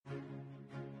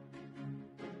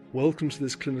Welcome to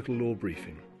this clinical law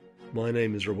briefing. My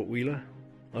name is Robert Wheeler.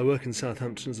 I work in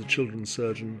Southampton as a children's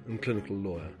surgeon and clinical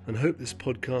lawyer, and hope this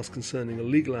podcast concerning a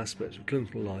legal aspect of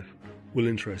clinical life will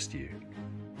interest you.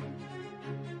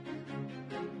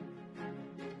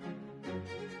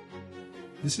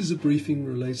 This is a briefing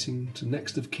relating to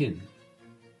next of kin.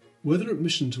 Whether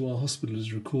admission to our hospital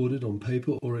is recorded on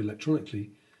paper or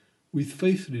electronically, we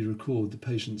faithfully record the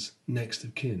patient's next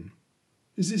of kin.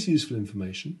 Is this useful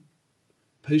information?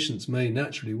 Patients may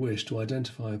naturally wish to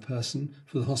identify a person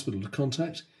for the hospital to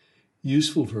contact,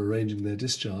 useful for arranging their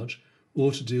discharge,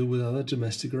 or to deal with other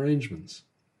domestic arrangements.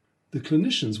 The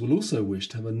clinicians will also wish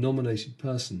to have a nominated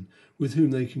person with whom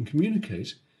they can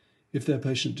communicate if their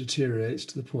patient deteriorates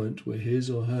to the point where his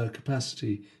or her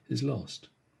capacity is lost.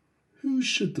 Who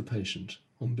should the patient,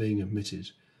 on being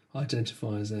admitted,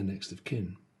 identify as their next of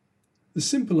kin? The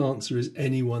simple answer is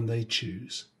anyone they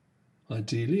choose.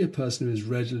 Ideally, a person who is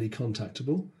readily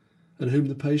contactable and whom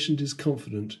the patient is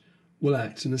confident will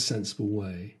act in a sensible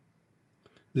way.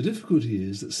 The difficulty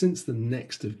is that since the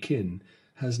next of kin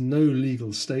has no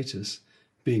legal status,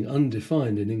 being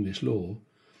undefined in English law,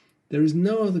 there is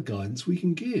no other guidance we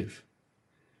can give.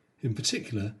 In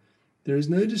particular, there is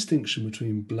no distinction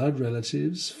between blood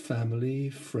relatives, family,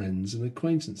 friends and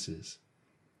acquaintances.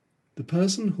 The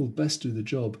person who will best do the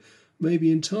job may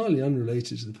be entirely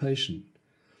unrelated to the patient.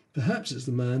 Perhaps it's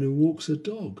the man who walks a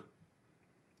dog.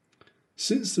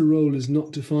 Since the role is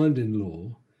not defined in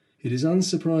law, it is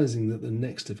unsurprising that the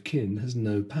next of kin has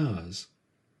no powers.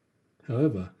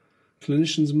 However,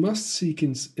 clinicians must seek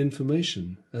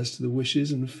information as to the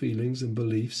wishes and feelings and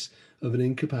beliefs of an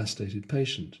incapacitated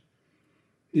patient.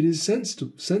 It is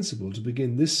sensible to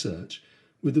begin this search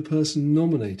with the person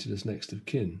nominated as next of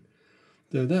kin,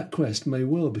 though that quest may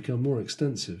well become more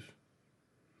extensive.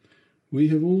 We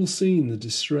have all seen the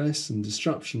distress and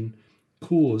disruption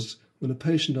caused when a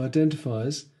patient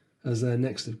identifies as their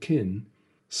next of kin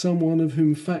someone of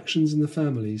whom factions in the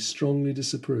family strongly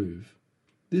disapprove.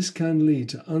 This can lead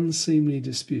to unseemly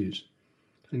dispute,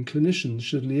 and clinicians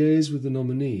should liaise with the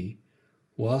nominee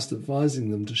whilst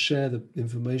advising them to share the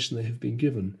information they have been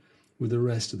given with the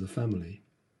rest of the family.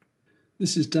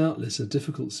 This is doubtless a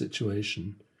difficult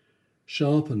situation,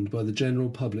 sharpened by the general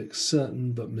public's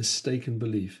certain but mistaken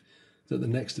belief that the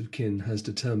next of kin has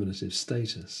determinative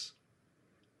status.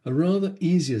 A rather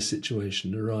easier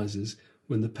situation arises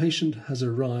when the patient has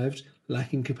arrived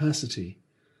lacking capacity,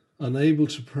 unable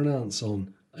to pronounce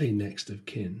on a next of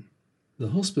kin. The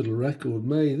hospital record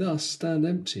may thus stand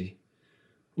empty,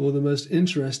 or the most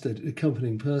interested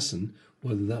accompanying person,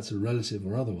 whether that's a relative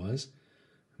or otherwise,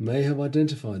 may have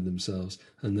identified themselves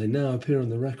and they now appear on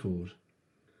the record.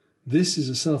 This is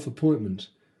a self-appointment,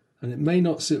 and it may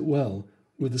not sit well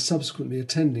with the subsequently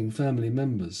attending family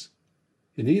members.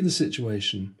 In either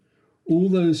situation, all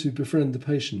those who befriend the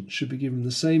patient should be given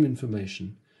the same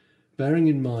information, bearing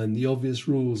in mind the obvious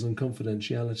rules on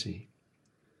confidentiality.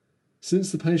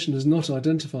 Since the patient has not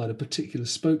identified a particular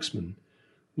spokesman,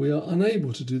 we are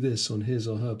unable to do this on his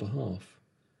or her behalf.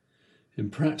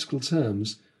 In practical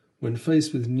terms, when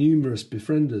faced with numerous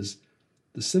befrienders,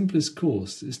 the simplest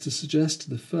course is to suggest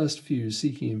to the first few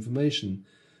seeking information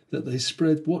that they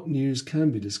spread what news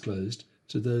can be disclosed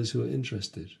to those who are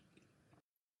interested.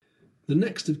 The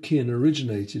next of kin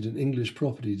originated in English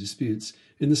property disputes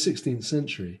in the 16th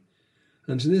century,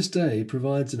 and to this day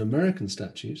provides in American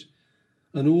statute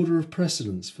an order of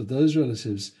precedence for those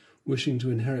relatives wishing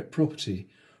to inherit property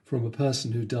from a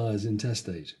person who dies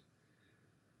intestate.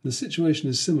 The situation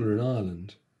is similar in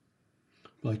Ireland.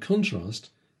 By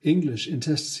contrast, English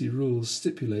intestacy rules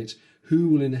stipulate who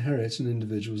will inherit an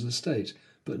individual's estate,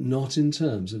 but not in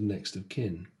terms of next of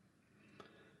kin.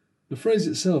 The phrase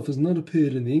itself has not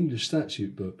appeared in the English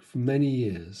statute book for many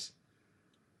years.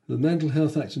 The Mental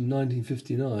Health Act of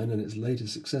 1959 and its later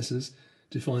successors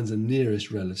defines a nearest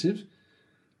relative,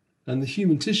 and the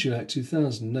Human Tissue Act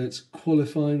 2000 notes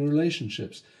qualifying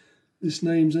relationships. This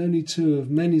names only two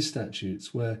of many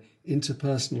statutes where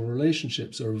interpersonal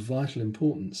relationships are of vital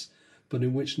importance, but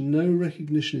in which no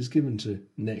recognition is given to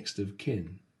next of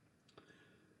kin.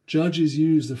 Judges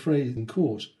use the phrase in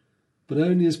court, but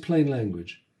only as plain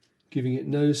language, giving it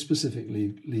no specific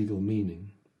legal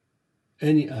meaning.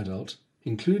 Any adult,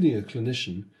 including a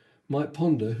clinician, might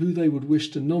ponder who they would wish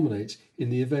to nominate in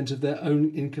the event of their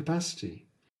own incapacity.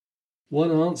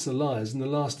 One answer lies in the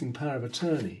lasting power of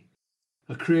attorney,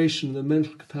 a creation of the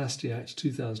Mental Capacity Act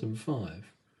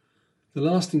 2005. The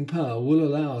lasting power will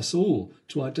allow us all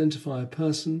to identify a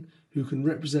person who can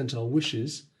represent our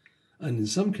wishes, and in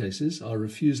some cases our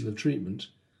refusal of treatment,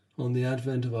 on the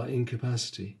advent of our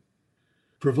incapacity.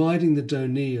 providing the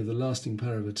donee of the lasting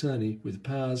power of attorney with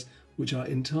powers which are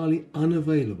entirely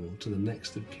unavailable to the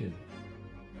next of kin.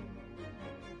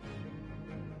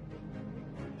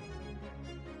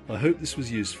 I hope this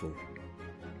was useful,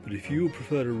 but if you would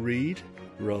prefer to read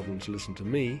rather than to listen to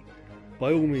me,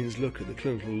 by all means look at the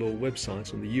Clinical Law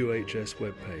website on the UHS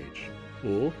webpage,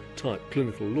 or type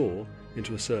Clinical Law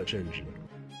into a search engine.